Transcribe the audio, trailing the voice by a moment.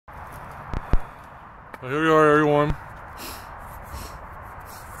Here we are, everyone.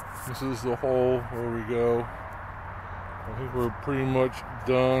 This is the hole where we go. I think we're pretty much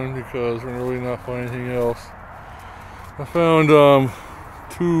done because we're really not finding anything else. I found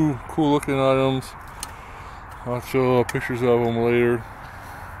two cool looking items. I'll show pictures of them later.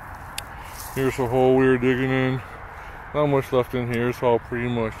 Here's the hole we were digging in. Not much left in here. It's all pretty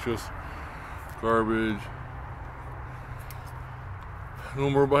much just garbage.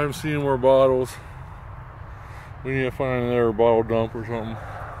 No more, I haven't seen more bottles. We need to find another bottle dump or something.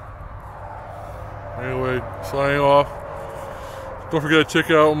 Anyway, signing off. Don't forget to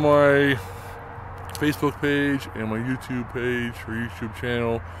check out my Facebook page and my YouTube page or YouTube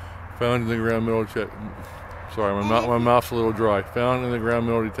channel, Found in the Ground Metal Detecting. Sorry, my mouth's a little dry. Found in the Ground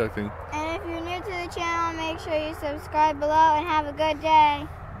Metal Detecting. And if you're new to the channel, make sure you subscribe below and have a good day.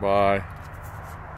 Bye.